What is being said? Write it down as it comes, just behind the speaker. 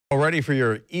All ready for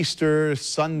your Easter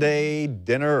Sunday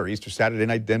dinner or Easter Saturday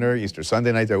night dinner, Easter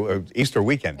Sunday night, Easter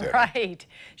weekend dinner. Right.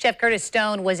 Chef Curtis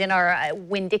Stone was in our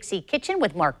Winn-Dixie Kitchen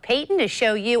with Mark Peyton to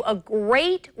show you a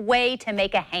great way to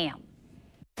make a ham.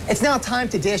 It's now time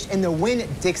to dish in the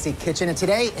Winn-Dixie Kitchen, and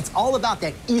today it's all about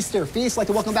that Easter feast. I'd like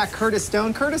to welcome back Curtis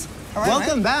Stone. Curtis,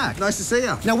 welcome back. Nice to see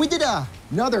you. Now, we did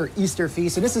another Easter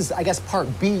feast, and this is, I guess, part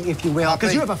B, if you will,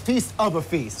 because you have a feast of a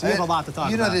feast. You have a lot to talk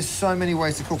about. You know, there's so many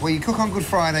ways to cook. Well, you cook on Good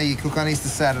Friday, you cook on Easter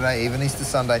Saturday, even Easter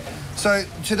Sunday. So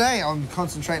today I'm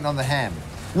concentrating on the ham.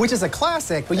 Which is a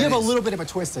classic, but you have a little bit of a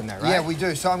twist in there, right? Yeah, we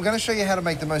do. So I'm going to show you how to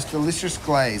make the most delicious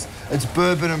glaze. It's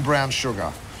bourbon and brown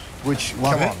sugar. Which, come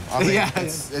on, I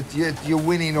mean, you're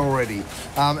winning already.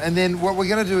 And then what we're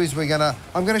going to do is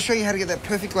I'm going to show you how to get that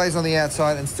perfect glaze on the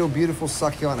outside and still beautiful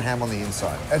succulent ham on the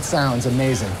inside. That sounds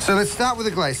amazing. So let's start with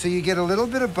the glaze. So you get a little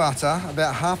bit of butter,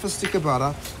 about half a stick of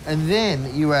butter, and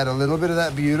then you add a little bit of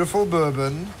that beautiful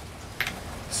bourbon,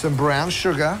 some brown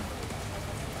sugar,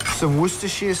 some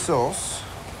Worcestershire sauce,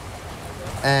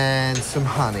 and some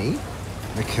honey.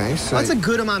 Okay, so that's a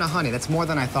good amount of honey. That's more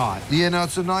than I thought. Yeah, no,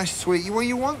 it's a nice sweet. Well,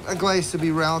 you want a glaze to be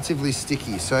relatively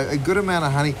sticky, so a good amount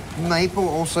of honey. Maple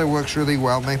also works really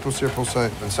well. Maple syrup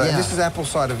also. And so this is apple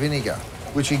cider vinegar,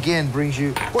 which again brings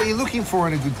you what you're looking for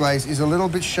in a good glaze is a little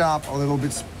bit sharp, a little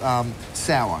bit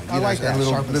sour. I like that. And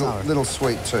a little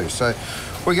sweet too. So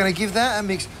we're going to give that a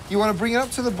mix. You want to bring it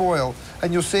up to the boil,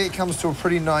 and you'll see it comes to a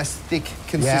pretty nice, thick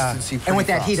consistency. And with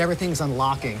that heat, everything's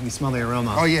unlocking. You smell the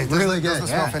aroma. Oh yeah, really good. Doesn't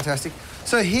smell fantastic.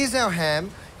 So here's our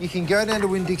ham. You can go down to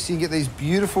Winn-Dixie and get these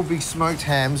beautiful big smoked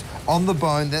hams on the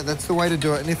bone. That's the way to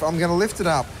do it. And if I'm going to lift it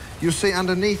up, you'll see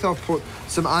underneath I've put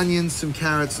some onions, some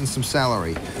carrots, and some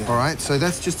celery. All right, so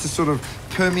that's just to sort of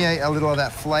permeate a little of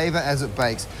that flavour as it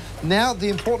bakes. Now, the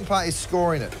important part is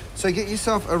scoring it. So get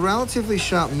yourself a relatively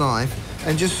sharp knife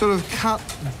and just sort of cut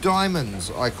diamonds,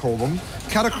 I call them.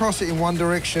 Cut across it in one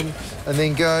direction and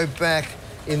then go back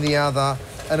in the other.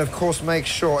 And of course, make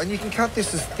sure, and you can cut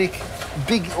this as thick,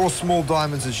 big or small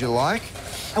diamonds as you like.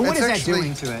 And what is that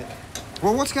doing to it?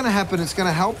 Well, what's going to happen, it's going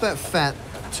to help that fat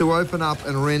to open up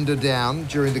and render down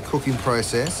during the cooking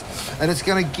process. And it's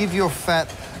going to give your fat,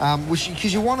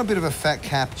 because you want a bit of a fat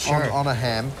cap on a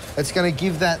ham, it's going to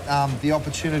give that the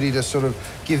opportunity to sort of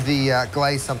give the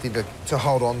glaze something to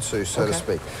hold on to, so to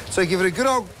speak. So give it a good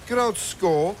old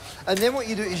score, and then what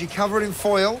you do is you cover it in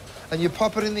foil, and you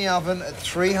pop it in the oven at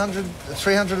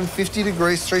 350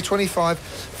 degrees, 325,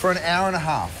 for an hour and a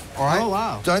half. All right? Oh,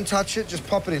 wow. Don't touch it, just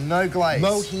pop it in, no glaze.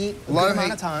 Low heat, good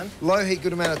amount of time. Low heat,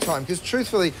 good amount of time. Because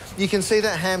truthfully, you can see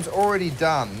that ham's already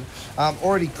done,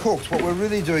 already cooked. What we're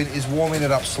really doing is warming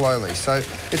it up slowly. So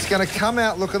it's going to come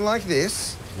out looking like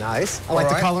this. Nice. I like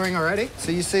the coloring already.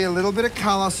 So you see a little bit of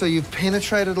colour, so you've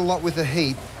penetrated a lot with the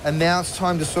heat, and now it's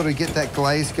time to sort of get that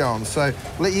glaze going. So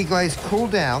let your glaze cool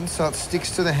down so it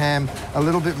sticks to the ham a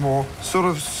little bit more. Sort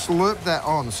of slurp that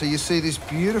on. So you see this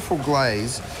beautiful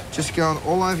glaze just going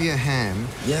all over your ham.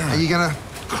 Yeah. And you're going to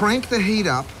crank the heat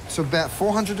up to about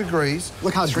 400 degrees.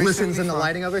 Look how it glistens in the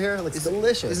lighting over here. It looks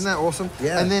delicious. Isn't that awesome?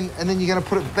 Yeah. And then you're going to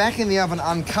put it back in the oven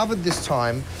uncovered this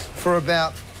time for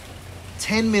about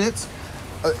 10 minutes.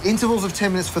 Intervals of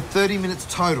 10 minutes for 30 minutes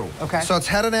total. Okay. So it's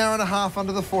had an hour and a half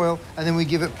under the foil, and then we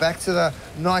give it back to the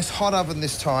nice hot oven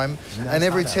this time, and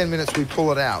every 10 minutes we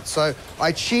pull it out. So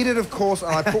I cheated, of course, and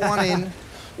I put one in.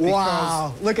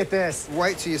 Wow, look at this.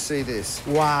 Wait till you see this.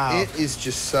 Wow. It is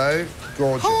just so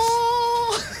gorgeous.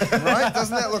 Right?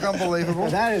 Doesn't that look unbelievable?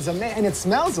 That is amazing. And it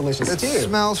smells delicious, too. It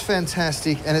smells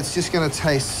fantastic, and it's just going to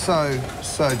taste so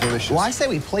delicious. Well, I say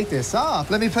we plate this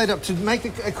up. Let me plate it up. To make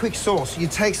a quick sauce, you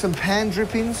take some pan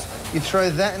drippings, you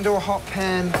throw that into a hot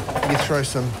pan, you throw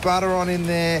some butter on in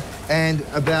there, and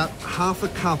about half a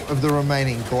cup of the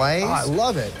remaining glaze. Oh, I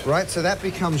love it. Right, so that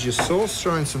becomes your sauce.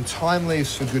 Throw in some thyme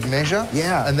leaves for good measure.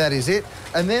 Yeah. And that is it.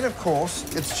 And then, of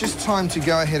course, it's just time to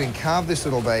go ahead and carve this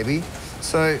little baby.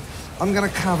 So I'm going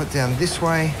to carve it down this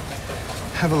way.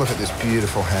 Have a look at this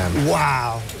beautiful ham.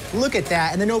 Wow. Look at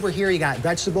that. And then over here, you got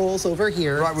vegetables over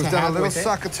here. Right, we've done a little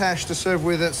succotash to serve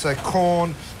with it. So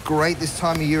corn, great this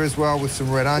time of year as well with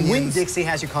some red onions. Winn-Dixie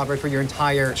has you covered for your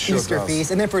entire Easter feast.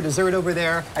 And then for dessert over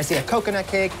there, I see a coconut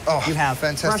cake. Oh, you have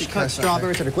fresh cut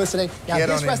strawberries that are glistening. Now,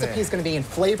 this recipe is going to be in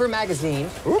Flavor Magazine.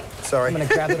 Oop, sorry. I'm going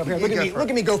to grab it over here. Look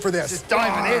at me go for this. Just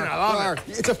diving in. I love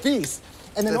it. It's a feast.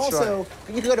 And then also,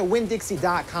 you can go to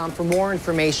Winn-Dixie.com for more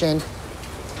information,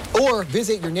 or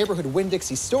visit your neighborhood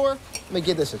Winn-Dixie store. Let me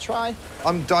give this a try.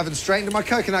 I'm diving straight into my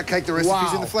coconut cake. The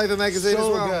recipe's in the Flavor Magazine as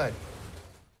well. So good.